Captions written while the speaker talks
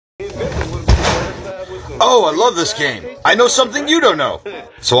Oh, I love this game. I know something you don't know.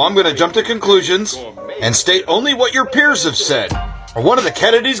 So I'm going to jump to conclusions and state only what your peers have said. Are one of the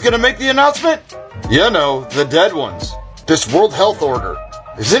Kennedys going to make the announcement? You know, the dead ones. This World Health Order.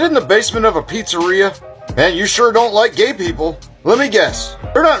 Is it in the basement of a pizzeria? Man, you sure don't like gay people. Let me guess.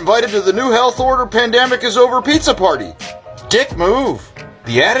 You're not invited to the new Health Order Pandemic is Over pizza party. Dick move.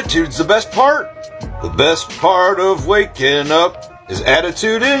 The attitude's the best part. The best part of waking up is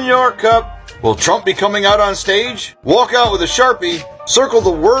attitude in your cup. Will Trump be coming out on stage? Walk out with a Sharpie, circle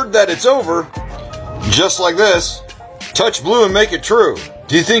the word that it's over, just like this. Touch blue and make it true.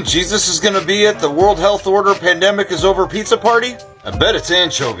 Do you think Jesus is going to be at the World Health Order Pandemic is Over pizza party? I bet it's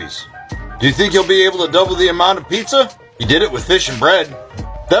anchovies. Do you think he'll be able to double the amount of pizza? He did it with fish and bread.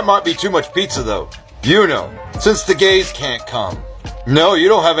 That might be too much pizza though. You know, since the gays can't come. No, you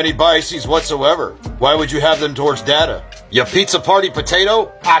don't have any biases whatsoever. Why would you have them towards data? You pizza party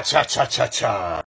potato? Ah-cha-cha-cha-cha.